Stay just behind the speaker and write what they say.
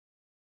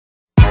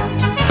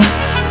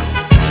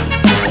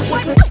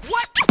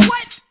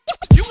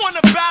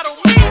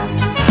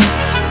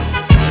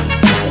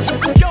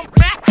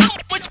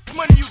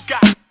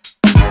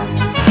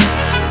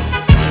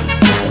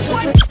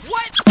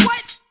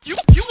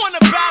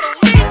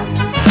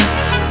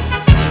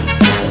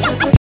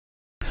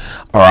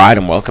Alright,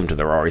 and welcome to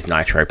the Rory's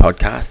Nitro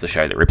podcast, the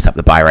show that rips up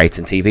the buy rates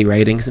and TV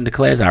ratings and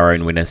declares our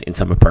own winners in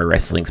some of pro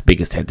wrestling's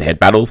biggest head-to-head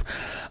battles.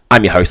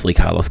 I'm your host, Lee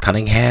Carlos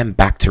Cunningham,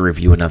 back to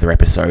review another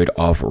episode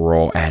of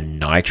Raw and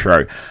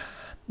Nitro.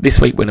 This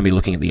week, we're going to be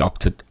looking at the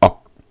Octa,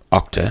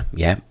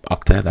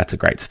 that's a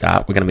great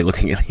start. We're going to be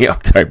looking at the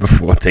October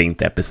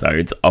 14th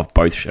episodes of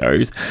both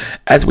shows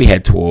as we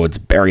head towards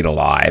Buried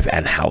Alive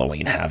and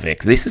Halloween Havoc.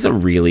 This is a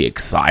really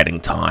exciting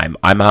time.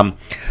 I'm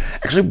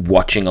actually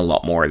watching a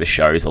lot more of the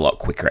shows a lot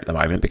quicker at the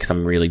moment because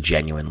I'm really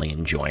genuinely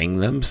enjoying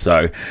them.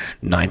 So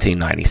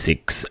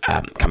 1996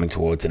 coming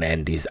towards an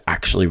end is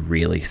actually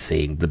really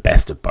seeing the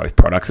best of both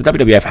products. The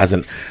WWF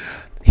hasn't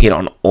hit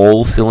on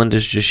all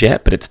cylinders just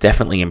yet, but it's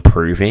definitely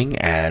improving,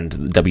 and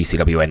the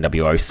WCW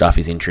NWO stuff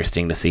is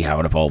interesting to see how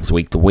it evolves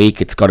week to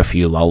week. It's got a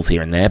few lulls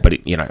here and there, but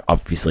it,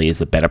 obviously is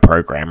a better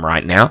program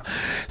right now.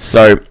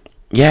 So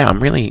yeah, I'm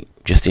really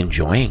just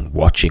enjoying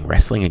watching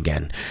wrestling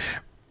again.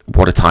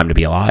 What a time to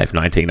be alive,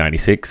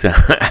 1996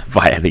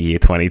 via the year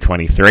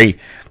 2023.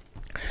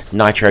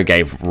 Nitro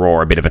gave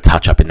Raw a bit of a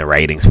touch-up in the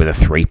ratings with a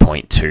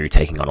 3.2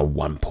 taking on a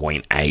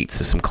 1.8,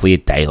 so some clear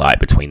daylight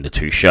between the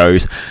two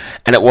shows.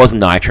 And it was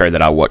Nitro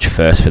that I watched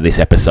first for this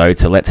episode,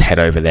 so let's head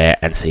over there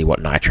and see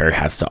what Nitro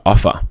has to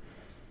offer.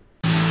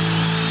 The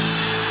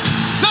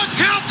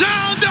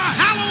countdown to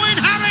Halloween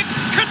Havoc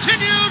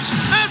continues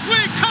as we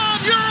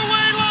come your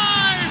way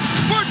live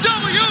for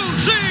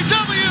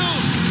WCW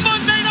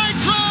Monday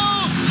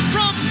Nitro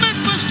from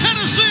Memphis,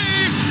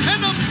 Tennessee and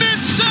the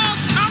Mid-South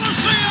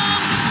Coliseum.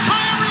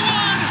 Hi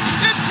everyone,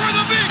 it's where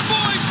the big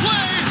boys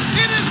play.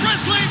 It is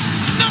wrestling's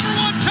 #1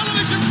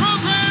 television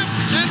program,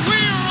 and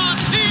we are on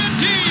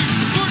TNT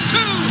for 2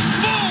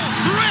 full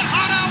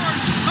red-hot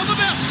hours of the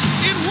best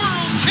in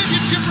World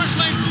Championship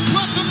Wrestling.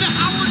 Welcome to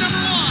hour #1.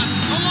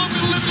 Along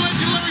with living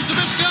legend Larry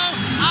Zbyszko,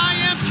 I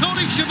am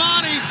Tony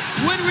Schiavone.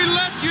 When we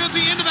left you at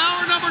the end of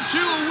hour #2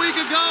 a week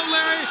ago,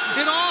 Larry,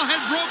 it all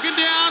had broken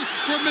down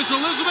for Miss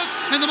Elizabeth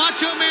and the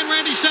Macho Man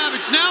Randy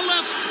Savage. Now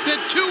less than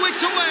 2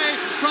 weeks away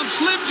from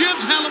Slim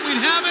Jim's Halloween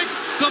Havoc,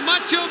 the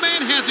Macho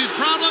Man has his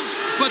problems,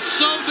 but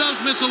so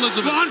does Miss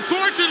Elizabeth. Well,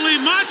 unfortunately,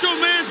 Macho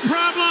Man's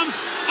problems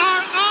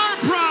are our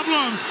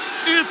problems.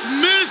 If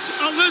Miss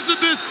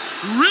Elizabeth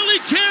really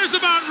cares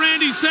about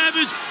Randy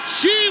Savage,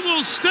 she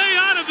will stay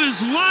out of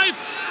his life.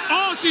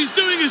 All she's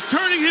doing is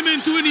turning him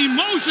into an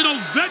emotional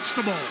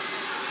vegetable.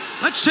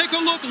 Let's take a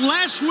look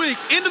last week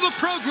into the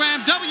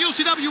program,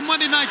 WCW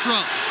Monday Nitro.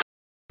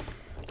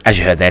 As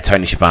you heard there,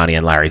 Tony Schiavone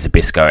and Larry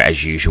Zbyszko,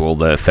 as usual,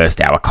 the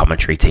first hour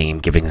commentary team,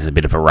 giving us a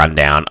bit of a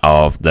rundown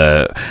of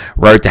the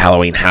road to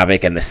Halloween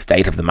Havoc and the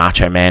state of the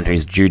Macho Man,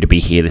 who's due to be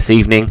here this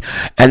evening.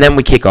 And then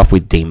we kick off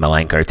with Dean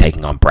Malenko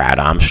taking on Brad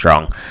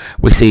Armstrong.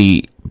 We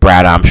see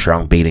Brad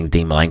Armstrong beating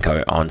Dean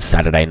Malenko on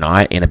Saturday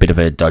night in a bit of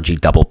a dodgy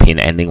double pin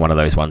ending, one of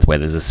those ones where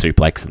there's a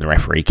suplex and the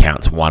referee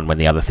counts one when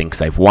the other thinks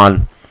they've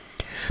won.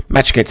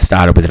 Match gets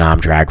started with an arm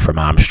drag from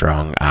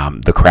Armstrong.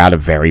 The crowd are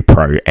very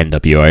pro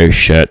NWO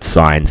shirts,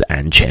 signs,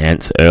 and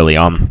chants early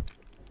on.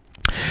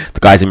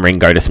 The guys in ring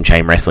go to some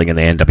chain wrestling and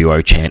the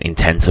NWO chant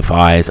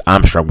intensifies.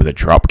 Armstrong with a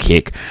drop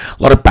kick.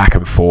 A lot of back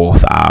and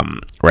forth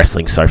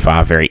wrestling so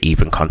far. Very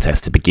even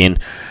contest to begin.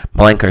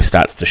 Malenko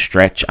starts to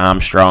stretch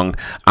Armstrong.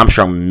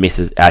 Armstrong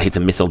hits a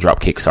missile drop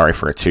kick,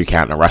 for a 2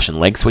 count and a Russian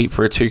leg sweep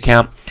for a 2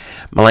 count.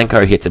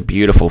 Malenko hits a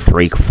beautiful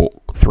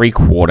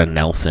three-quarter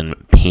Nelson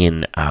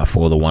pin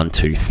for the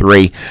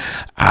 1-2-3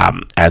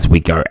 as we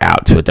go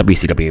out to a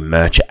WCW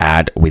merch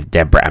ad with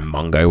Deborah and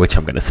Mongo, which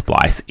I'm going to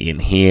splice in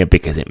here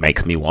because it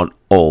makes me want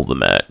all the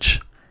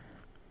merch.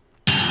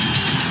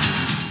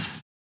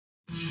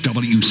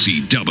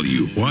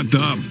 WCW, what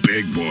the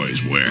big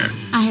boys wear.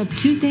 I have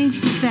 2 things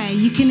to say.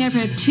 You can never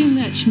have too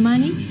much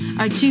money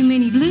or too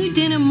many blue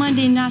denim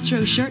Monday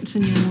Nitro shirts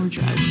in your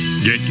wardrobe.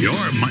 Get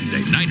your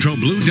Monday Nitro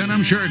blue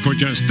denim shirt for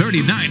just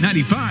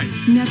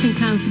 $39.95. Nothing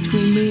comes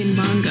between me and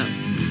Mongo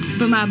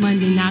but my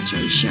Monday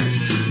Nitro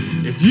shirt.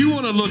 If you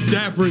want to look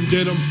dapper in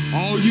denim,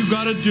 all you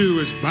got to do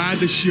is buy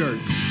the shirt.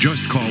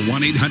 Just call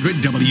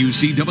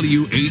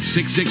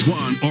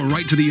 1-800-WCW-8661 or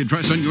write to the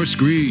address on your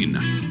screen.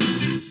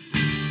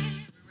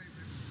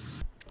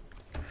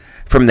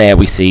 From there,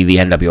 we see the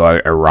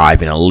NWO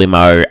arrive in a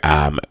limo.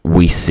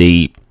 We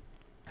see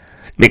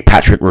Nick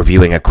Patrick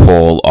reviewing a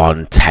call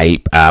on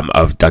tape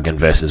of Duggan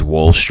versus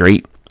Wall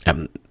Street.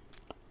 A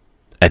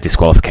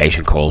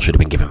disqualification call should have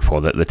been given for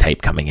the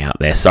tape coming out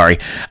there.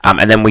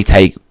 And then we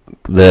take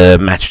the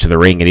match to the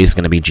ring. It is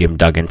going to be Jim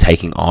Duggan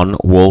taking on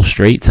Wall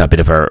Street. So a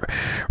bit of a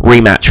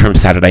rematch from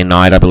Saturday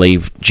night, I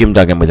believe. Jim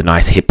Duggan with a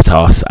nice hip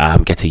toss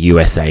gets a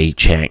USA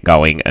chant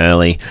going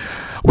early.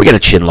 We get a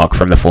chin lock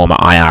from the former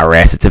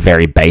IRS. It's a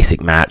very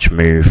basic match.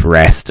 Move,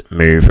 rest,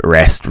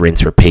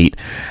 rinse, repeat.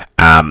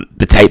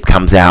 The tape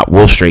comes out.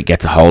 Wall Street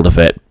gets a hold of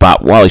it,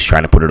 but while he's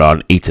trying to put it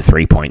on, eats a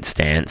 3-point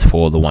stance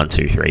for the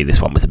 1-2-3.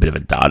 This one was a bit of a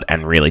dud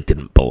and really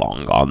didn't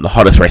belong on the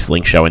hottest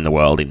wrestling show in the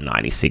world in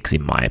 '96,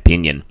 in my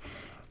opinion.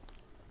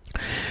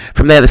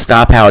 From there, the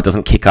star power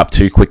doesn't kick up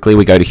too quickly.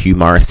 We go to Hugh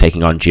Morris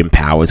taking on Jim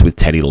Powers with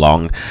Teddy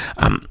Long.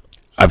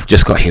 I've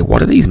just got here,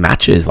 what are these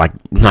matches? Like,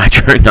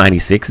 Nitro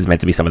 96 is meant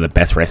to be some of the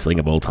best wrestling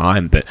of all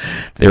time, but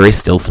there is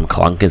still some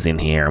clunkers in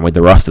here, and with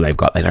the roster they've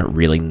got, they don't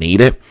really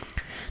need it.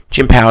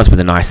 Jim Powers with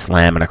a nice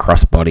slam and a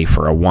crossbody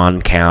for a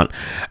 1 count,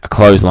 a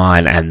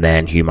clothesline, and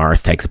then Hugh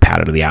Morris takes a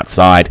powder to the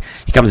outside.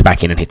 He comes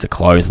back in and hits a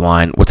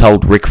clothesline. We're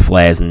told Ric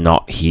Flair's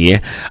not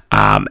here,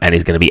 and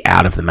he's going to be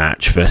out of the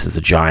match versus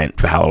the Giant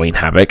for Halloween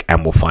Havoc,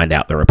 and we'll find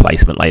out the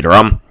replacement later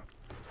on.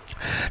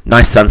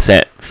 Nice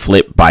sunset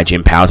flip by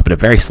Jim Powers, but a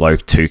very slow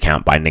 2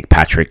 count by Nick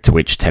Patrick, to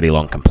which Teddy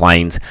Long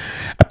complains.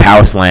 A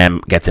power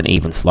slam gets an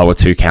even slower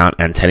 2 count,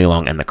 and Teddy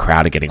Long and the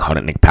crowd are getting hot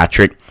at Nick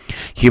Patrick.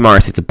 Hugh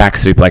Morris hits a back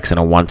suplex and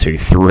a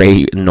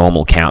 1-2-3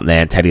 normal count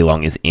there. Teddy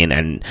Long is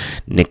in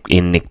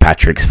Nick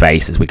Patrick's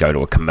face as we go to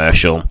a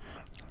commercial.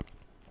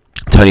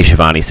 Tony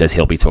Schiavone says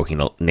he'll be talking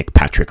to Nick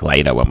Patrick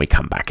later when we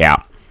come back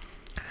out.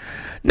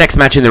 Next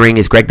match in the ring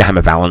is Greg the Hammer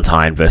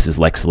Valentine versus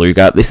Lex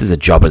Luger. This is a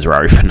jobber's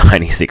row for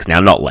 96. Now,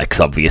 not Lex,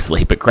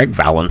 obviously, but Greg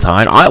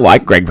Valentine. I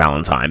like Greg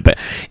Valentine, but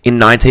in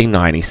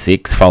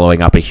 1996,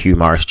 following up a Hugh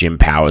Morris Jim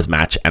Powers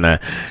match and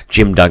a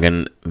Jim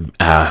Duggan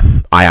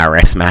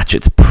IRS match,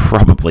 it's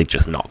probably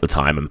just not the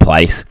time and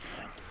place.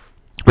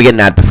 We get an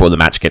ad before the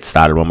match gets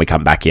started. When we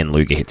come back in,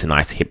 Luger hits a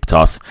nice hip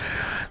toss.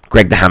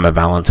 Greg the Hammer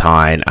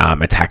Valentine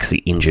attacks the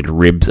injured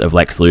ribs of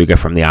Lex Luger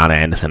from the Arn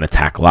Anderson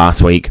attack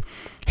last week.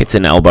 Hits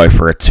an elbow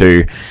for a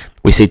 2.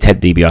 We see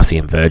Ted DiBiase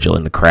and Virgil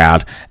in the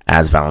crowd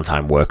as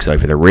Valentine works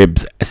over the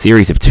ribs. A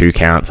series of 2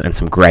 counts and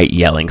some great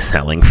yelling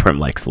selling from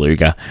Lex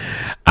Luger.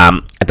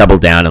 A double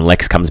down, and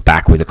Lex comes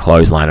back with a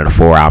clothesline and a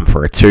forearm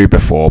for a 2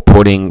 before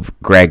putting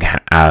Greg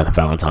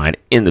Valentine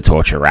in the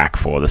torture rack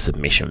for the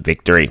submission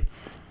victory.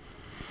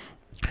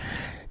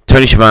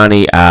 Tony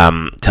Schiavone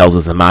tells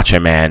us the Macho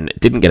Man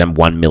didn't get a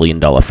 $1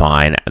 million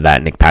fine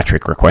that Nick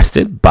Patrick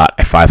requested, but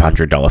a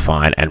 $500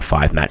 fine and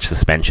 5-match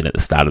suspension at the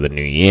start of the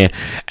new year.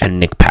 And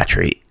Nick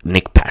Patrick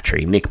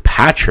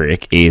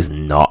is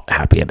not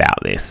happy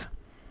about this.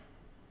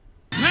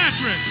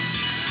 Patrick!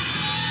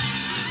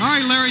 All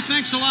right, Larry,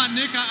 thanks a lot,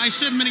 Nick. I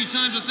said many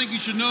times I think you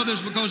should know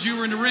this because you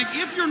were in the ring.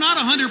 If you're not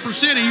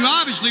 100%, and you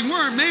obviously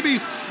weren't, maybe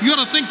you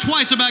ought to think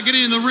twice about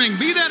getting in the ring.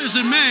 Be that as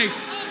it may,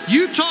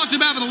 you talked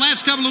about for the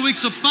last couple of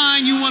weeks a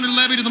fine you wanted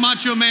levied to the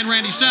Macho Man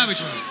Randy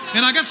Savage.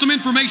 And I got some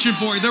information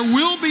for you. There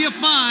will be a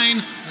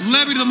fine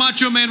levied to the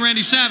Macho Man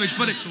Randy Savage,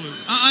 but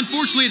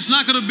unfortunately it's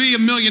not going to be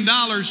 $1 million.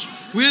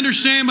 We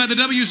understand by the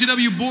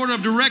WCW Board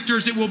of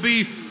Directors it will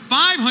be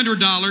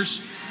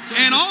 $500.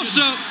 And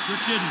also, you're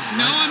kidding me,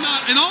 no, I'm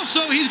not. And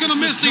also, he's going to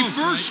miss the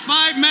first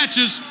 5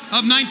 matches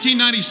of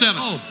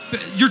 1997. Oh,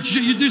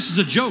 this is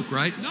a joke,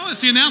 right? No, it's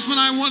the announcement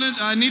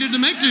I needed to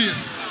make to you.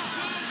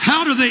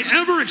 How do they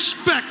ever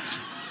expect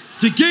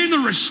to gain the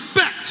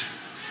respect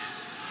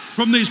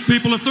from these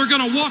people if they're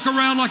going to walk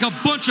around like a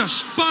bunch of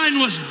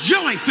spineless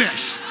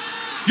jellyfish?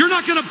 You're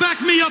not going to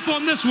back me up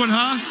on this one,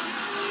 huh?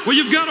 Well,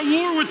 you've got a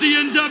war with the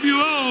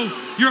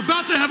NWO. You're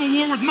about to have a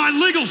war with my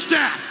legal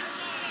staff.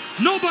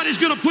 Nobody's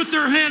going to put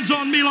their hands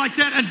on me like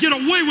that and get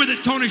away with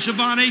it, Tony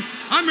Schiavone.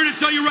 I'm here to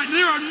tell you right now,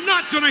 they are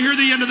not going to hear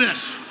the end of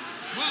this.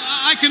 Well,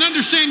 I can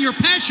understand your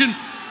passion,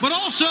 but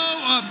also,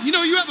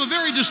 you have a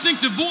very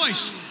distinctive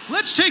voice.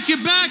 Let's take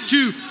you back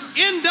to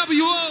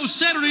NWO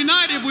Saturday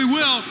night, if we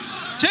will.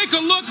 Take a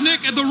look,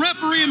 Nick, at the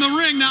referee in the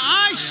ring. Now,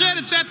 I said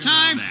at that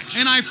time,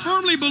 and I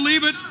firmly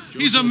believe it,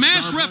 he's a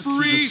masked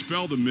referee.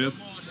 Dispel the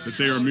myth that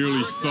they are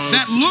merely thugs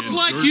that looked and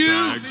like you.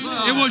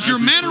 dirtbags, It was your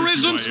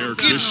mannerisms.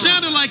 It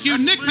sounded like you.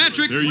 Nick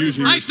Patrick,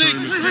 I think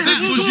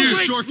that was you.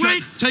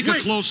 Shortcut. Take a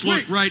close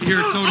look right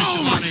here, Tony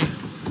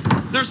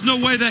Schiavone. There's no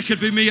way that could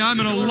be me. I'm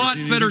in a lot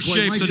better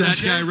shape than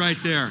that guy right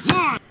there.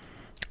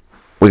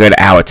 We go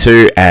to hour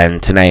 2,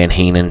 and Tenay and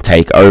Heenan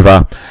take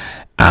over.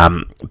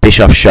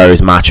 Bischoff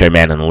shows Macho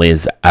Man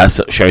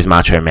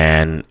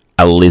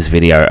a Liz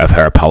video of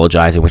her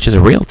apologizing, which is a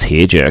real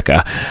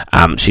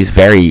tearjerker. She's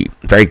very,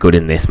 very good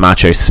in this.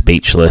 Macho's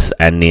speechless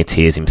and near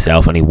tears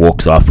himself, and he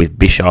walks off with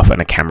Bischoff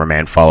and a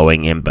cameraman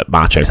following him, but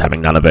Macho's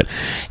having none of it.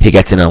 He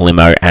gets in a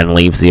limo and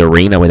leaves the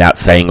arena without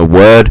saying a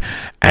word,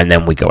 and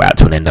then we go out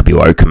to an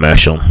NWO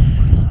commercial.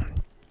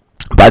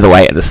 By the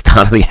way, at the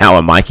start of the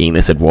hour, Mikey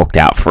Enos had walked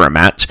out for a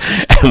match,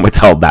 and we're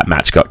told that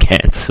match got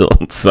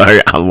cancelled, so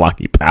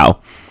unlucky,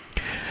 pal.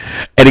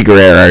 Eddie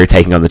Guerrero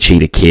taking on the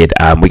Cheetah Kid.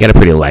 We get a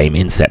pretty lame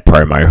inset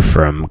promo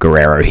from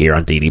Guerrero here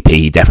on DDP.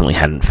 He definitely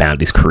hadn't found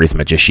his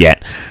charisma just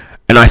yet.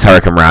 A nice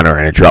Hurricane Rana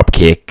and a drop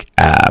kick,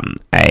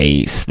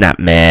 a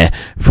snapmare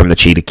from the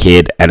Cheetah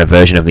Kid, and a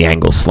version of the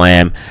Angle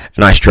Slam. A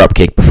nice drop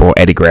kick before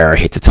Eddie Guerrero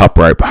hits a top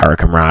rope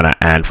Hurricane Rana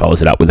and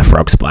follows it up with a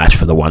frog splash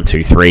for the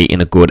 1-2-3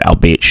 in a good,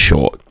 albeit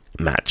short,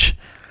 match.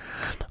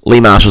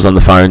 Lee Marshall's on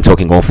the phone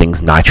talking all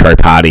things Nitro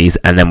parties,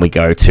 and then we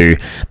go to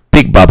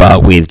Big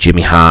Bubba with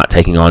Jimmy Hart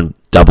taking on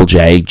Double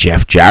J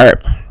Jeff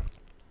Jarrett.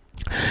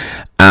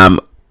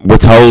 We're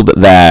told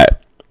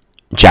that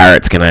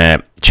Jarrett's going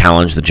to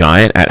challenge the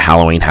Giant at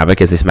Halloween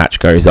Havoc as this match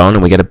goes on,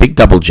 and we get a big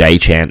Double J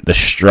chant. The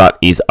strut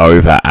is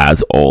over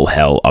as all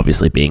hell,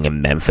 obviously being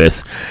in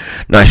Memphis.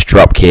 Nice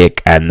drop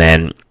kick, and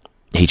then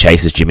He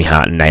chases Jimmy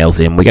Hart and nails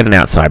him. We get an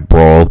outside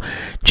brawl.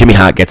 Jimmy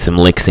Hart gets some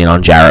licks in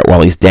on Jarrett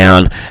while he's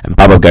down, and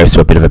Bubba goes to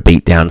a bit of a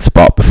beatdown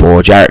spot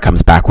before Jarrett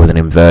comes back with an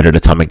inverted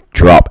atomic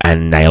drop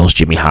and nails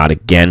Jimmy Hart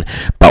again,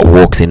 but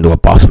walks into a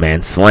boss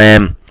man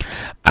slam.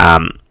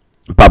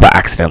 Bubba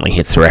accidentally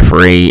hits the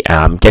referee,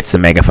 gets the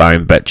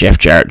megaphone, but Jeff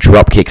Jarrett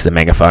drop kicks the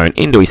megaphone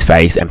into his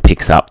face and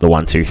picks up the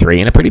 1-2-3,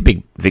 and a pretty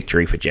big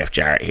victory for Jeff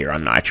Jarrett here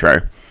on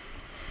Nitro.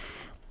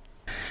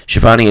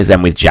 Schiavone is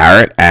then with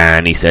Jarrett,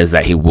 and he says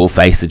that he will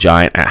face the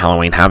Giant at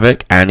Halloween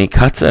Havoc, and he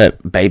cuts a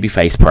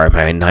babyface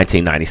promo in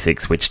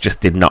 1996, which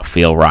just did not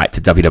feel right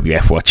to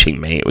WWF watching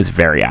me. It was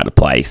very out of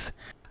place.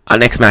 Our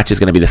next match is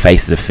going to be the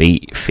Faces of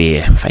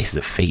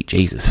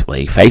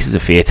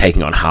Fear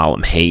taking on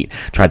Harlem Heat.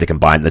 Tried to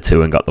combine the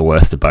two and got the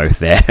worst of both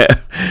there.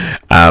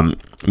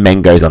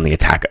 Men goes on the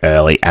attack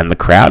early, and the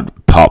crowd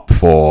pop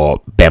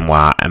for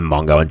Benoit and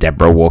Mongo and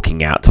Deborah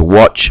walking out to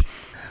watch.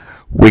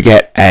 We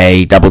get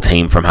a double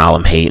team from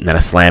Harlem Heat and then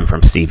a slam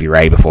from Stevie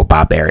Ray before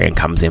Barbarian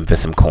comes in for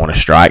some corner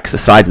strikes. A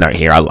side note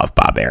here, I love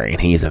Barbarian.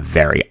 He is a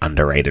very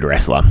underrated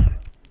wrestler.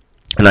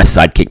 A nice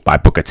side kick by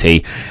Booker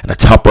T and a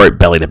top rope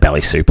belly-to-belly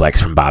suplex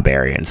from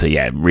Barbarian. So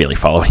yeah, really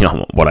following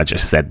on what I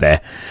just said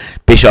there.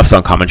 Bischoff's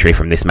on commentary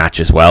from this match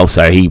as well,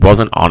 so he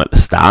wasn't on at the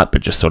start,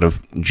 but just sort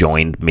of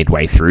joined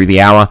midway through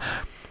the hour.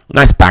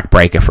 Nice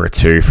backbreaker for a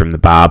 2 from the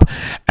Barb,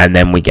 and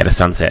then we get a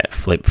sunset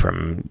flip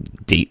from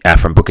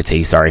Booker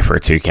T, for a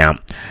 2 count.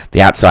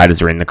 The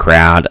Outsiders are in the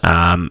crowd.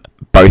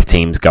 Both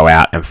teams go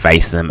out and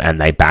face them,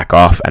 and they back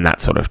off, and that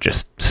sort of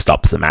just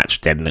stops the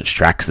match dead in its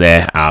tracks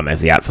there,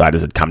 as the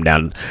Outsiders had come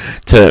down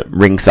to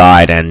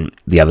ringside, and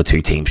the other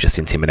two teams just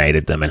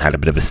intimidated them and had a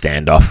bit of a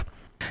standoff.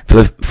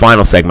 For the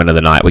final segment of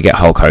the night, we get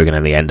Hulk Hogan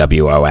and the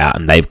NWO out,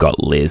 and they've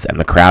got Liz, and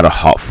the crowd are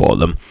hot for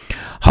them.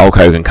 Hulk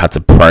Hogan cuts a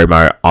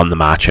promo on the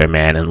Macho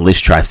Man, and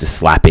Liz tries to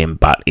slap him,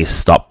 but is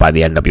stopped by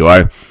the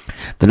NWO.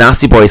 The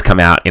Nasty Boys come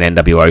out in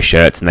NWO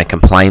shirts, and they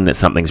complain that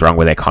something's wrong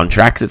with their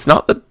contracts. It's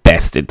not the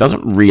best. It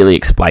doesn't really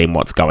explain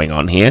what's going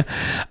on here.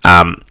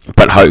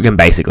 But Hogan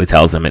basically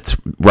tells them it's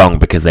wrong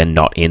because they're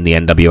not in the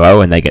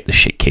NWO, and they get the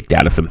shit kicked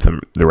out of them from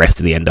the rest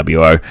of the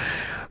NWO.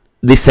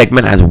 This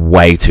segment has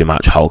way too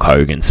much Hulk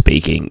Hogan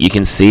speaking. You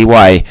can see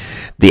why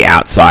the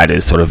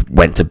Outsiders sort of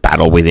went to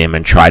battle with him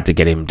and tried to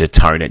get him to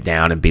tone it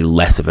down and be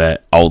less of an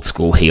old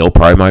school heel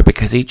promo,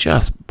 because he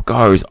just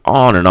goes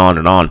on and on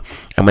and on.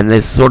 And when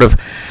there's sort of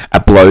a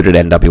bloated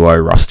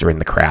NWO roster in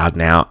the crowd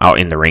now,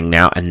 in the ring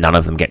now, and none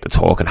of them get to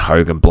talk, and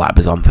Hogan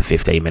blabbers on for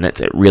 15 minutes,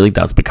 it really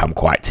does become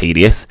quite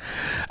tedious.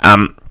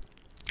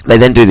 They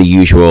then do the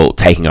usual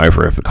taking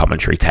over of the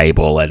commentary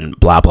table and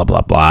blah, blah, blah,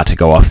 blah to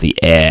go off the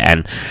air.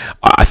 And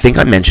I think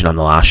I mentioned on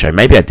the last show,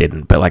 maybe I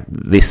didn't, but like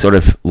this sort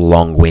of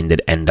long-winded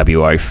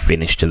NWO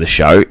finish to the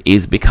show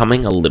is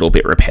becoming a little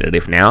bit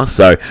repetitive now.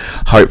 So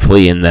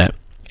hopefully in the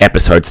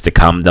episodes to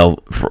come,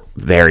 they'll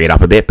vary it up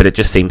a bit. But it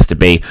just seems to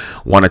be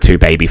one or two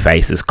baby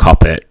faces,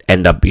 cop it,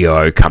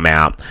 NWO come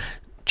out,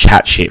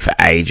 chat shit for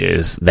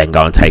ages, then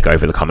go and take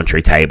over the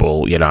commentary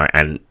table,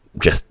 and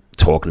just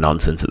talk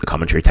nonsense at the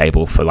commentary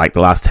table for like the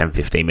last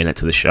 10-15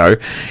 minutes of the show.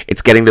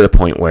 It's getting to the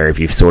point where if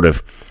you've sort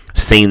of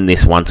seen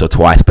this once or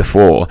twice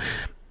before,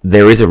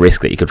 there is a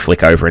risk that you could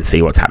flick over and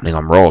see what's happening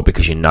on Raw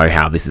because you know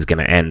how this is going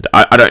to end.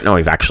 I don't know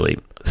if actually,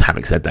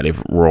 having said that,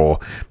 if Raw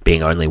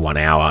being only 1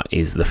 hour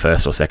is the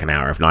first or second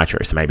hour of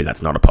Nitro, so maybe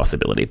that's not a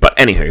possibility. But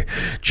anywho,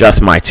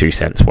 just my 2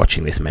 cents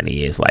watching this many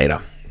years later.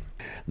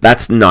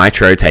 That's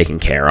Nitro taken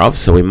care of,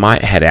 so we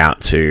might head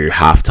out to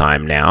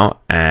halftime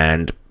now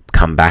and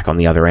come back on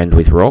the other end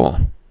with Raw.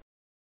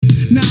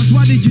 Now,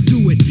 why did you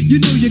do it? You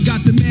know you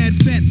got the mad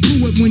fat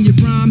fluid when you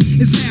rhyme.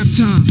 It's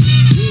halftime.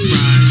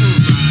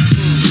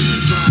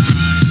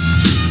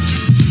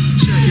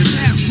 It's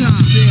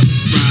halftime.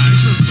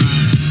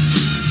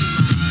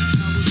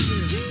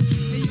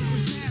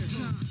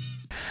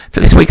 For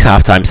this week's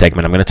halftime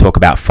segment, I'm going to talk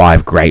about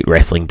 5 great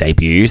wrestling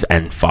debuts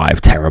and 5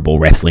 terrible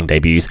wrestling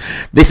debuts.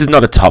 This is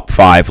not a top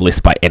 5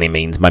 list by any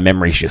means. My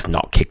memory's just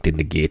not kicked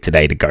into gear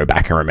today to go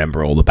back and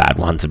remember all the bad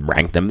ones and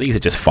rank them. These are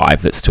just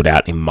 5 that stood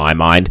out in my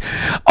mind.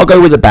 I'll go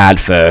with the bad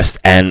first,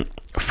 and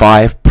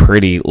 5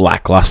 pretty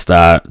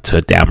lackluster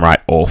to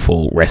downright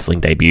awful wrestling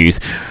debuts.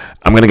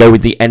 I'm going to go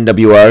with the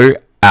NWO.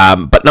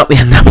 But not the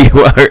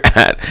NWO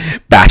at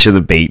Bash of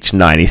the Beach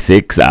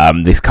 96,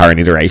 this current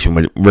iteration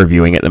we're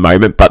reviewing at the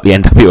moment, but the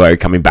NWO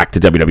coming back to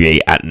WWE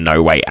at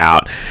No Way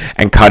Out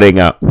and cutting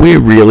a "we're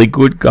really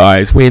good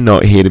guys, we're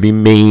not here to be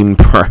mean"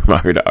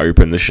 promo to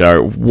open the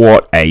show.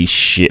 What a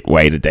shit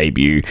way to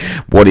debut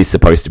what is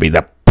supposed to be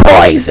the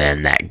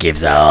poison that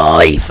gives a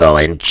lethal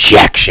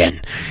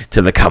injection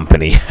to the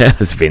company,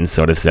 has been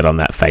sort of said on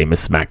that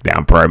famous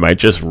SmackDown promo.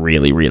 Just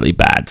really, really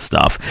bad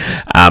stuff.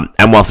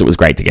 And whilst it was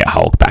great to get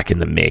Hulk back in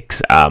the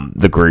mix,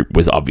 the group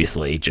was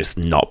obviously just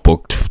not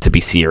booked to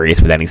be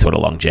serious with any sort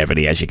of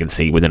longevity. As you can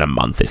see, within a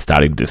month, they're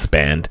starting to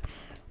disband.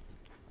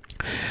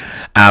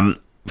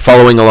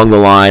 Following along the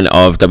line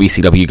of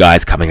WCW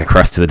guys coming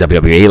across to the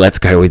WWE, let's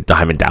go with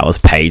Diamond Dallas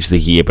Page the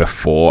year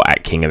before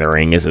at King of the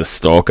Ring as a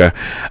stalker.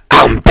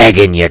 "I'm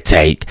begging you,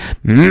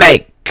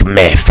 make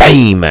me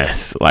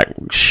famous. Like,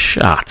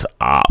 shut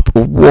up.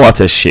 What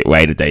a shit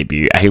way to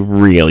debut. A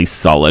really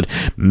solid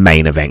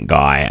main event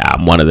guy.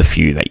 One of the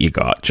few that you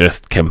got.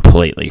 Just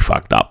completely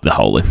fucked up the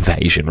whole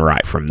invasion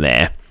right from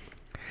there.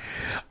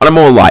 On a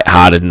more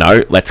light-hearted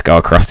note, let's go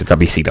across to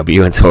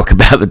WCW and talk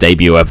about the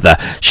debut of the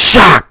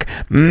Shock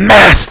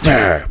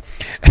Master,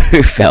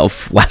 who fell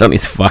flat on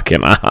his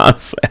fucking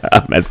ass,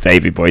 as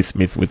Davey Boy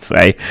Smith would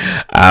say.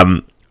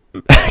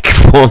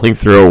 Falling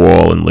through a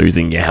wall and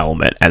losing your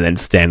helmet and then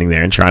standing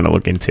there and trying to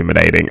look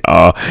intimidating.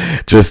 Oh,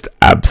 just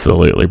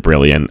absolutely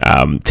brilliant.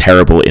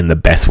 Terrible in the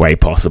best way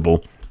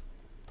possible.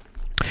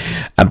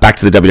 Back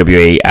to the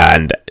WWE,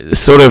 and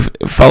sort of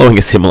following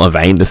a similar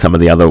vein to some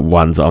of the other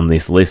ones on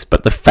this list,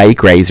 but the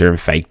fake Razor and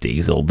fake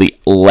Diesel, the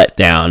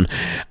letdown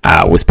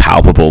was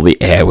palpable. The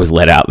air was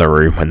let out the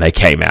room when they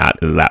came out.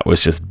 That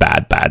was just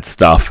bad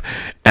stuff.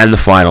 And the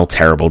final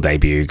terrible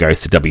debut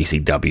goes to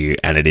WCW,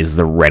 and it is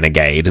the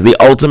Renegade, the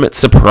ultimate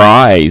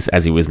surprise,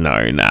 as he was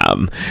known.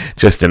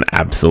 Just an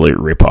absolute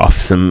rip-off.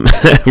 Some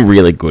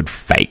really good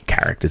fake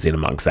characters in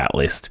amongst that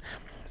list.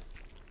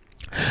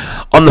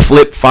 On the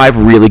flip, 5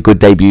 really good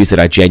debuts that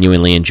I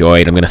genuinely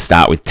enjoyed. I'm going to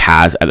start with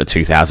Taz at the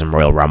 2000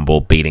 Royal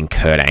Rumble, beating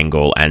Kurt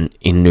Angle, and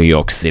in New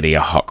York City,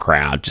 a hot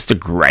crowd. Just a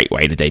great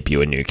way to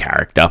debut a new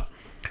character.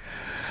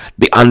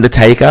 The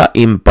Undertaker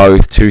in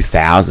both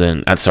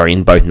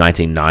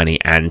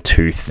 1990 and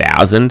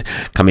 2000,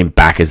 coming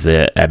back as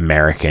the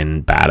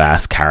American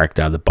badass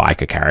character, the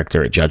biker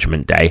character at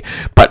Judgment Day,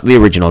 but the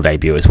original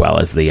debut as well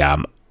as the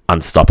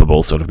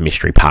unstoppable sort of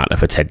mystery partner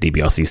for Ted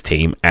DiBiase's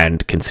team,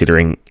 and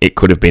considering it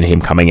could have been him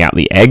coming out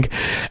the egg,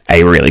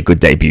 a really good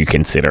debut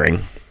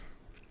considering.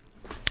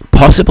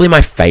 Possibly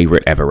my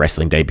favorite ever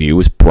wrestling debut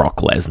was Brock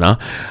Lesnar,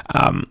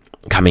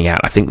 coming out,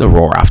 I think, the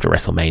Raw after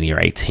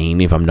WrestleMania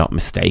 18, if I'm not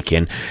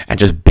mistaken, and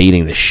just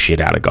beating the shit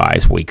out of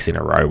guys weeks in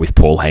a row with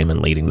Paul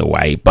Heyman leading the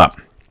way. But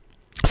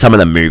some of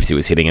the moves he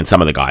was hitting, and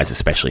some of the guys,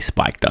 especially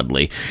Spike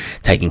Dudley,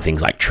 taking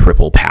things like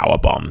triple power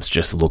bombs,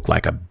 just looked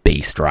like a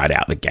beast right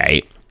out the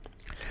gate.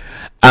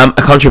 A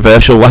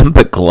controversial one,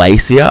 but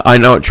Glacier. I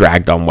know it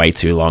dragged on way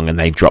too long and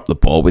they dropped the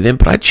ball with him,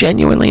 but I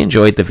genuinely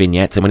enjoyed the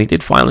vignettes, and when he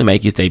did finally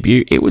make his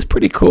debut, it was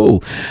pretty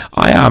cool.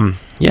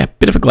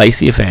 Bit of a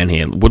Glacier fan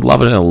here. Would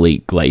love an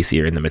elite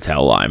Glacier in the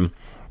Mattel line.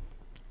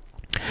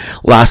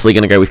 Lastly,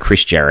 going to go with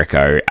Chris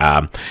Jericho.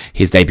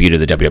 His debut to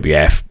the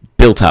WWF,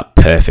 built up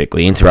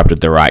perfectly,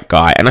 interrupted the right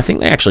guy, and I think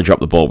they actually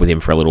dropped the ball with him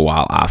for a little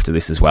while after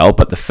this as well,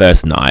 but the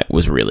first night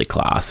was really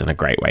class and a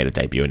great way to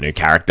debut a new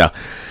character.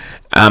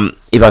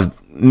 If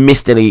I've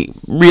missed any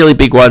really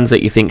big ones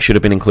that you think should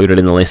have been included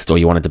in the list, or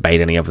you want to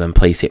debate any of them,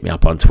 please hit me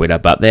up on Twitter.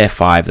 But they're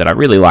 5 that I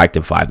really liked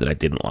and 5 that I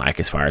didn't like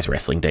as far as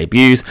wrestling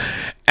debuts.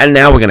 And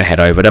now we're going to head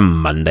over to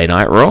Monday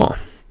Night Raw.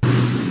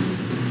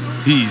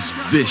 He's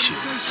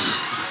vicious.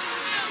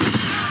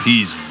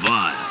 He's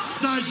vile.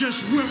 I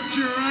just whipped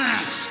your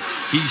ass.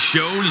 He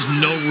shows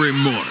no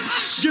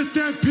remorse. Get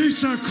that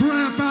piece of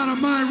crap out of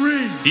my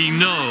ring. He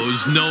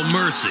knows no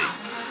mercy.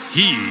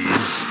 He's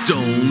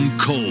Stone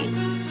Cold.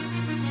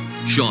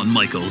 Shawn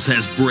Michaels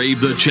has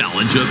braved the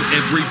challenge of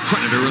every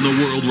predator in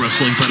the World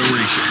Wrestling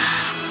Federation.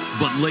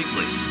 But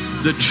lately,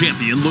 the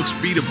champion looks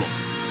beatable.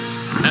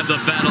 Have the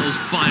battles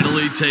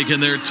finally taken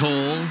their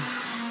toll?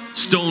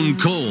 Stone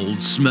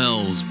Cold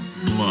smells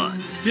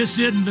blood. This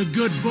isn't a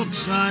good book,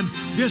 son.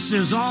 This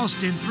is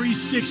Austin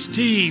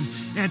 3:16.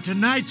 And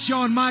tonight,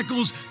 Shawn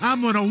Michaels,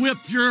 I'm gonna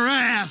whip your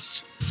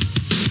ass.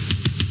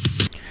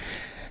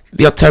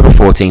 The October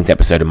 14th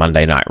episode of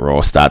Monday Night Raw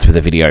starts with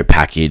a video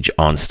package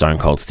on Stone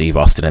Cold Steve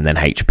Austin and then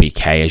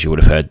HBK, as you would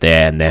have heard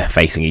there, and they're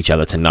facing each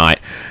other tonight.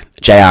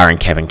 JR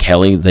and Kevin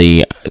Kelly,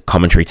 the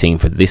commentary team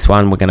for this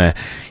one. We're going to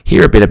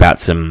hear a bit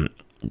about some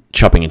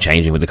chopping and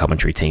changing with the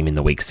commentary team in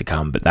the weeks to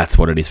come, but that's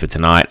what it is for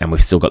tonight, and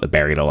we've still got the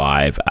Buried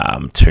Alive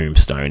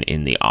tombstone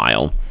in the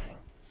aisle.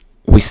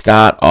 We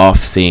start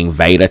off seeing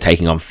Vader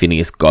taking on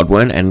Phineas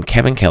Godwin, and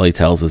Kevin Kelly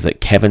tells us that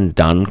Kevin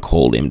Dunn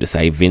called him to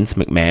say Vince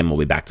McMahon will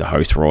be back to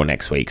host Raw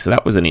next week. So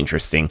that was an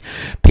interesting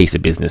piece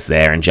of business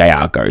there, and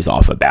JR goes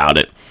off about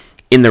it.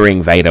 In the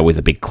ring, Vader with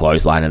a big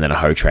clothesline and then a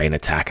Ho Train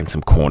attack and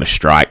some corner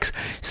strikes.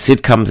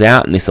 Sid comes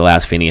out, and this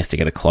allows Phineas to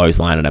get a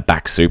clothesline and a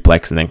back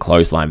suplex and then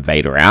clothesline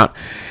Vader out.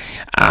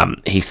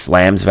 He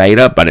slams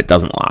Vader, but it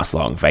doesn't last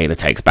long. Vader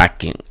takes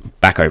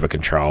back over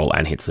control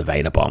and hits the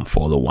Vader bomb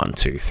for the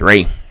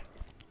 1-2-3.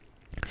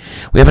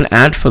 We have an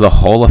ad for the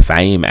Hall of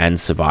Fame and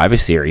Survivor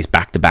Series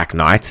back-to-back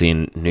nights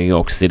in New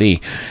York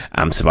City.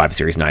 Survivor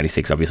Series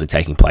 96 obviously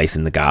taking place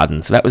in the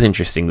Garden. So that was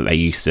interesting that they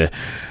used to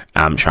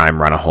try and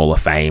run a Hall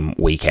of Fame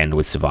weekend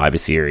with Survivor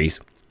Series.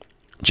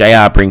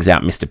 JR brings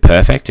out Mr.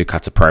 Perfect, who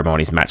cuts a promo on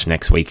his match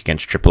next week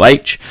against Triple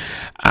H.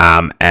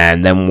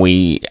 And then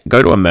we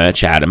go to a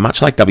merch ad, and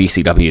much like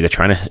WCW, they're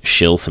trying to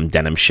shill some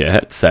denim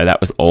shirts. So that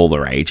was all the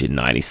rage in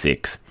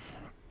 96.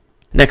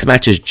 Next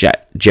match is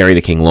Jerry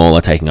the King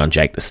Lawler taking on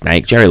Jake the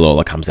Snake. Jerry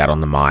Lawler comes out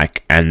on the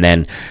mic, and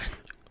then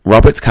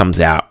Roberts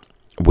comes out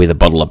with a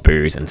bottle of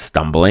booze and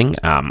stumbling,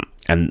 and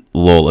And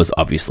Lawler's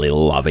obviously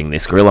loving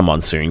this. Gorilla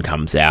Monsoon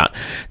comes out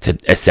to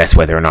assess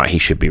whether or not he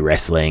should be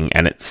wrestling,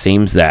 and it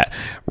seems that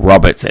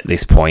Roberts at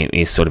this point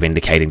is sort of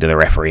indicating to the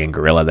referee and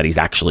Gorilla that he's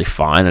actually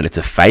fine and it's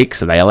a fake,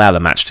 so they allow the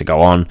match to go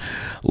on.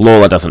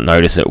 Lawler doesn't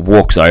notice it,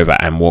 walks over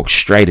and walks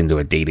straight into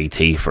a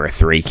DDT for a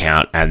 3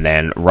 count, and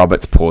then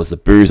Roberts pours the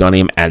booze on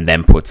him and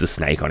then puts the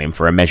snake on him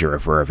for a measure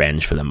of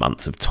revenge for the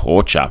months of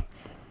torture.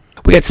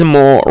 We get some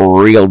more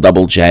real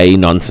Double J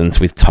nonsense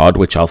with Todd,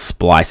 which I'll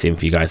splice in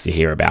for you guys to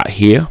hear about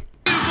here.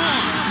 In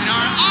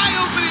our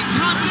eye-opening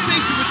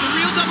conversation with the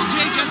real Double J,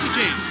 Jesse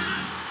James.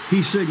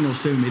 He signals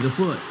to me, the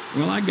foot.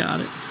 Well, I got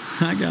it.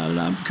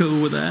 I'm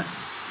cool with that.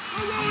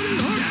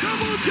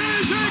 Double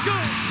J's ankle.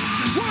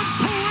 What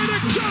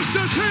poetic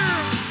justice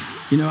here.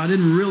 You know, I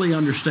didn't really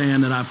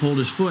understand that I pulled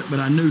his foot, but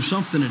I knew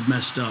something had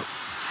messed up.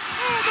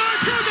 Oh, my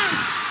goodness.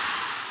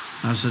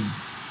 I said,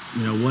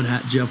 you know,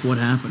 Jeff, what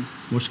happened?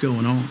 What's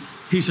going on?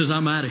 He says,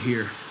 I'm out of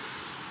here.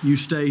 You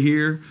stay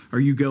here or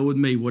you go with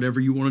me, whatever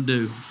you want to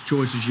do. The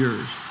choice is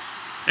yours.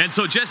 And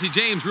so Jesse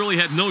James really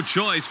had no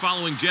choice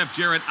following Jeff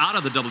Jarrett out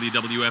of the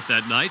WWF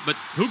that night, but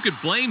who could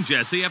blame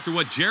Jesse after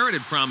what Jarrett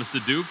had promised to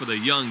do for the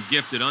young,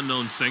 gifted,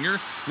 unknown singer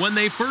when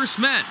they first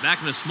met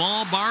back in a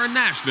small bar in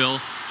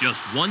Nashville just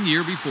 1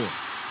 year before?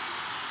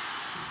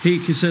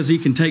 He says he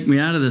can take me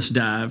out of this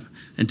dive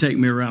and take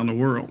me around the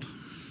world.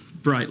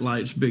 Bright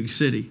lights, big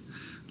city,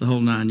 the whole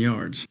 9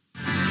 yards.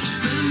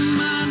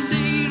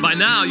 By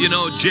now, you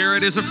know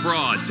Jarrett is a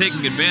fraud,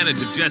 taking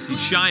advantage of Jesse's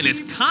shyness,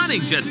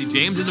 conning Jesse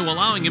James into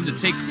allowing him to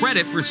take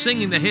credit for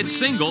singing the hit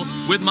single,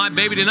 With My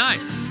Baby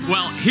Tonight.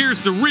 Well, here's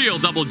the real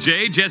Double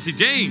J, Jesse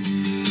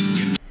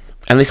James.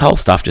 And this whole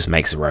stuff just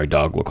makes the Road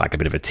Dogg look like a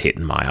bit of a tit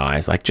in my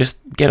eyes. Like, just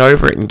get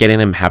over it and get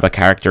in and have a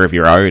character of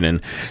your own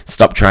and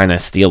stop trying to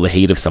steal the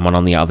heat of someone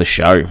on the other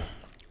show.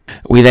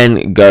 We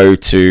then go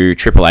to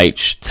Triple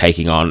H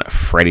taking on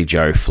Freddie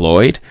Joe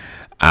Floyd.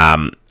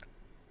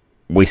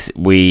 We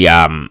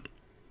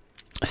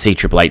see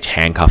Triple H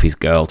handcuff his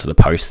girl to the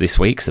post this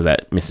week so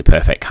that Mr.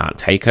 Perfect can't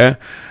take her.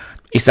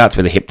 He starts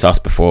with a hip toss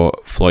before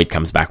Floyd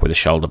comes back with a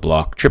shoulder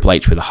block. Triple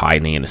H with a high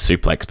knee and a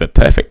suplex, but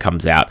Perfect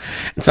comes out,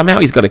 and somehow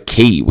he's got a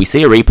key. We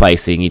see a replay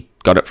saying he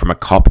got it from a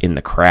cop in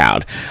the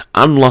crowd.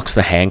 Unlocks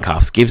the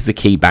handcuffs, gives the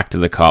key back to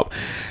the cop.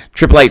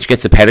 Triple H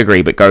gets a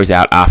pedigree, but goes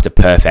out after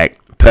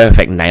Perfect.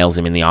 Perfect nails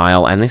him in the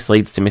aisle, and this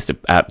leads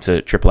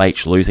to Triple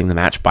H losing the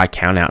match by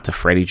count out to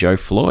Freddie Joe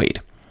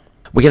Floyd.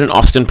 We get an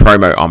Austin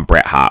promo on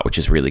Bret Hart, which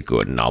is really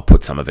good, and I'll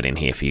put some of it in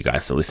here for you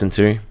guys to listen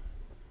to.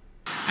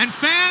 And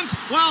fans,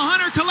 while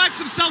Hunter collects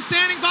himself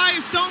standing by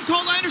his Stone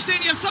Cold, I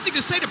understand you have something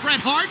to say to Bret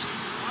Hart?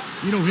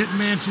 You know,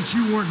 Hitman, since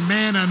you weren't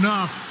man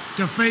enough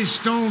to face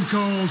Stone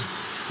Cold,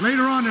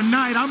 later on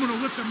tonight, I'm going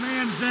to whip the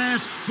man's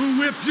ass who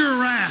whipped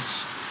your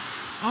ass.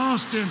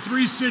 Austin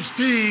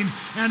 316,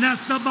 and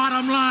that's the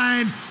bottom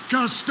line,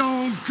 because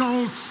Stone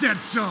Cold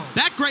said so.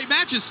 That great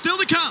match is still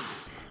to come.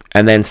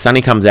 And then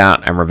Sunny comes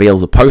out and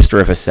reveals a poster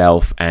of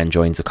herself and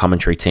joins the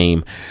commentary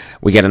team.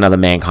 We get another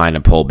Mankind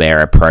and Paul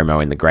Bearer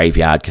promo in the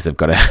graveyard because they've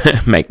got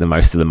to make the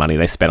most of the money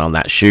they spent on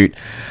that shoot.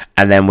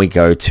 And then we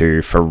go to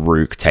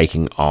Farouk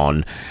taking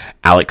on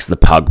Alex the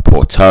Pug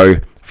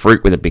Porto.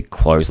 Farouk with a big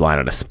clothesline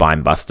and a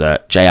spine buster.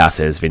 JR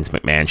says Vince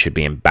McMahon should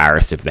be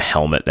embarrassed of the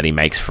helmet that he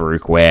makes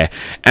Farouk wear.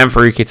 And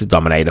Farouk hits a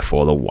Dominator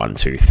for the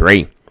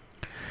 1-2-3.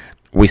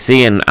 We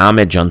see an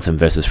Ahmed Johnson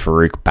versus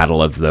Farouk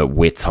battle of the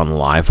wits on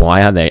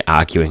Livewire. They're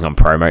arguing on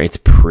promo. It's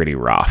pretty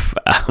rough.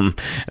 And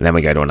then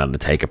we go to an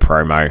Undertaker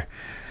promo.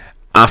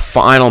 Our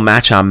final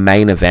match, our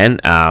main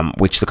event,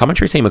 which the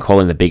commentary team are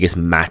calling the biggest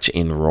match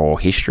in Raw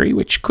history,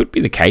 which could be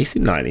the case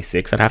in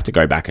 96. I'd have to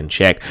go back and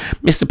check.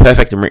 Mr.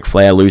 Perfect and Ric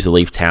Flair lose or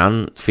leave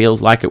town.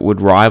 Feels like it would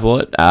rival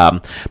it.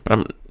 But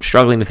I'm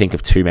struggling to think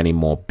of too many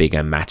more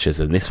bigger matches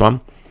than this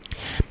one.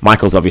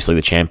 Michael's obviously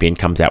the champion,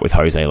 comes out with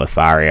Jose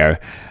Lothario.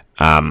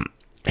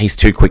 He's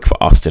too quick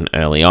for Austin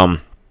early on.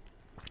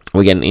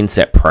 We get an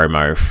inset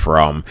promo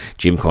from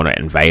Jim Cornette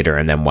and Vader,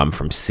 and then one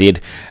from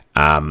Sid.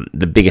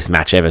 The biggest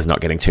match ever is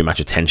not getting too much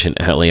attention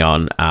early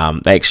on.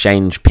 They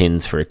exchange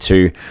pins for a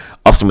 2.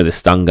 Austin with a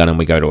stun gun, and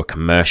we go to a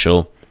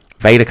commercial.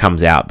 Vader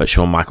comes out, but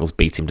Shawn Michaels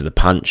beats him to the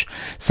punch.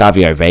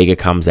 Savio Vega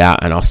comes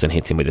out, and Austin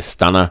hits him with a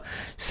stunner.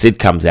 Sid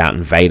comes out,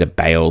 and Vader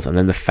bails, and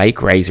then the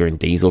fake Razor and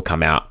Diesel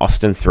come out.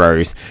 Austin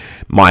throws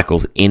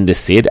Michaels into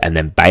Sid, and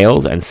then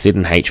bails, and Sid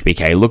and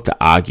HBK look to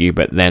argue,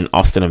 but then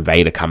Austin and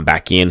Vader come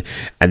back in,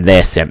 and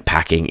they're sent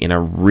packing in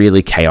a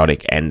really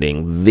chaotic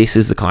ending. This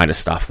is the kind of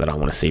stuff that I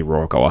want to see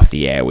Raw go off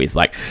the air with,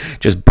 like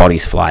just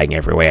bodies flying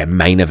everywhere,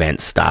 main event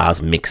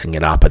stars mixing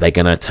it up. Are they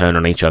going to turn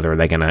on each other? Are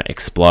they going to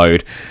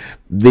explode?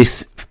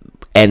 This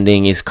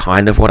ending is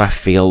kind of what I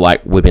feel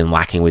like we've been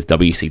lacking with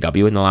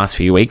WCW in the last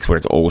few weeks, where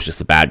it's always just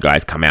the bad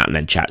guys come out and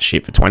then chat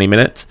shit for 20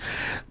 minutes.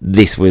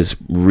 This was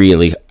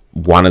really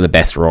one of the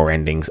best Raw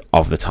endings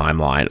of the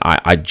timeline.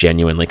 I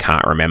genuinely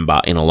can't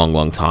remember in a long,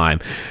 long time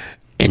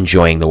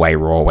enjoying the way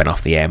Raw went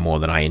off the air more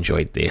than I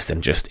enjoyed this,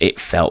 and just it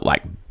felt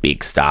like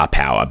big star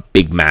power,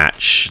 big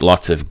match,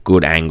 lots of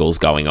good angles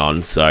going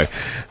on. So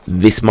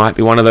this might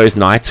be one of those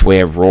nights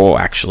where Raw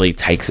actually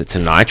takes it to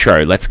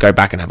Nitro. Let's go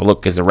back and have a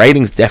look, because the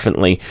ratings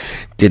definitely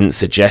didn't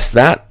suggest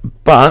that,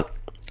 but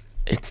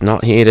it's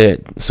not here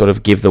to sort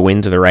of give the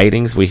win to the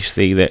ratings. We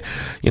see that,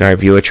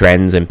 viewer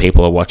trends and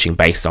people are watching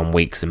based on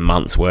weeks and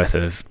months worth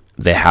of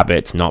their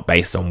habits, not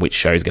based on which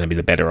show is going to be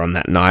the better on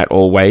that night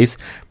always.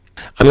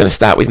 I'm going to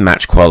start with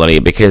match quality,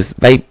 because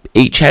they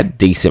each had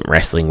decent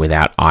wrestling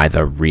without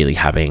either really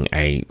having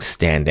a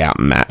standout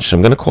match. So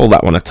I'm going to call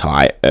that one a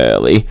tie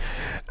early.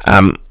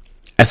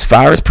 As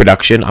far as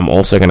production, I'm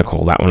also going to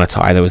call that one a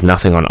tie. There was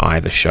nothing on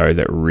either show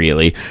that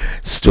really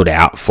stood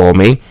out for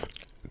me.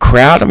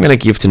 Crowd, I'm going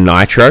to give to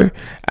Nitro.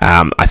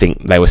 I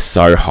think they were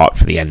so hot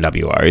for the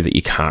NWO that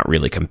you can't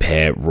really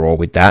compare Raw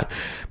with that.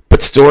 But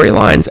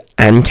storylines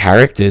and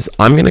characters,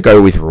 I'm going to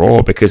go with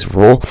Raw, because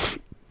Raw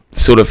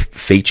sort of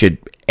featured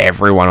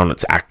everyone on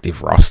its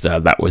active roster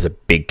that was a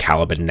big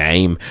caliber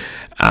name.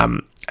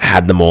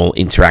 Had them all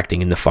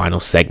interacting in the final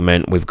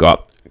segment. We've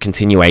got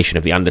continuation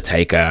of the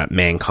Undertaker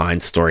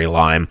Mankind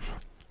storyline.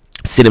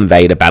 Sid and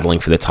Vader battling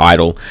for the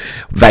title.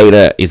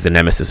 Vader is the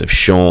nemesis of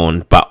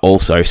Shawn, but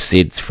also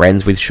Sid's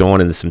friends with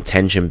Shawn, and there's some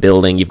tension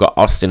building. You've got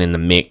Austin in the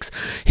mix.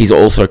 He's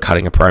also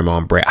cutting a promo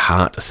on Bret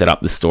Hart to set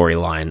up the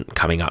storyline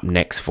coming up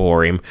next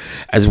for him,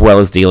 as well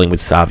as dealing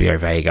with Savio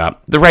Vega.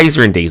 The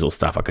Razor and Diesel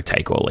stuff I could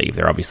take or leave.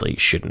 They obviously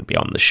shouldn't be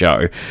on the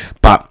show,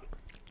 but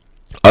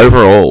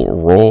overall,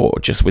 Raw,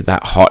 just with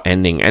that hot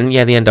ending, and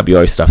yeah, the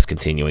NWO stuff's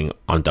continuing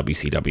on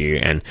WCW,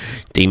 and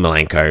Dean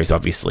Malenko is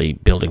obviously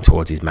building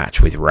towards his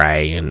match with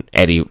Ray, and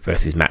Eddie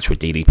versus his match with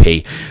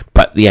DDP,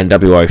 but the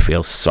NWO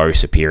feels so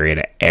superior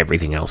to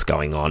everything else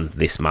going on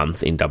this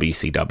month in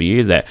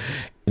WCW that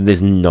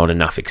there's not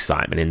enough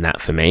excitement in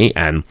that for me,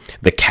 and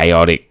the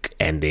chaotic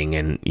ending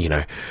and,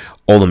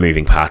 all the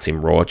moving parts in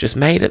Raw just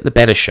made it the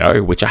better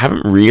show, which I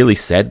haven't really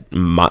said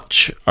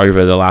much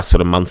over the last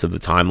sort of months of the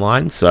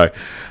timeline, so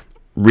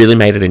really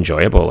made it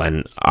enjoyable.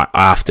 And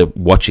after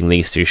watching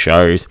these two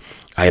shows,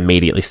 I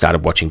immediately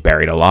started watching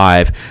Buried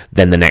Alive,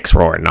 then the next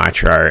Raw and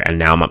Nitro, and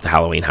now I'm up to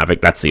Halloween Havoc.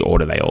 That's the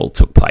order they all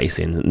took place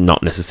in,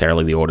 not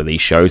necessarily the order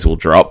these shows will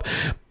drop,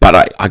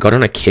 but I got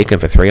on a kick,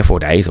 and for 3 or 4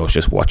 days I was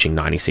just watching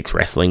 96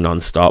 wrestling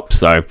non-stop.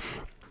 So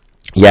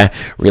yeah,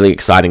 really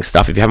exciting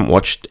stuff. If you haven't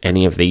watched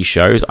any of these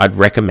shows, I'd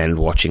recommend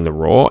watching the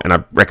Raw, and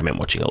I'd recommend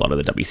watching a lot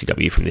of the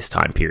WCW from this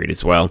time period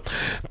as well.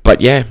 But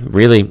yeah,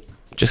 really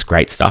just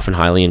great stuff and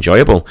highly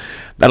enjoyable.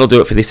 That'll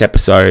do it for this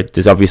episode.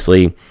 There's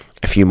obviously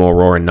a few more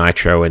Raw and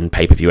Nitro and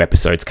pay-per-view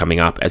episodes coming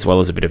up, as well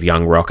as a bit of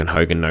Young Rock and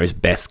Hogan Knows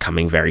Best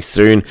coming very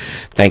soon.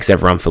 Thanks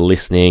everyone for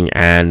listening,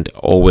 and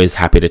always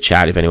happy to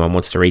chat if anyone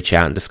wants to reach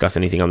out and discuss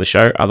anything on the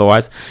show.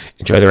 Otherwise,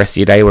 enjoy the rest of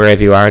your day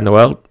wherever you are in the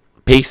world.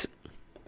 Peace.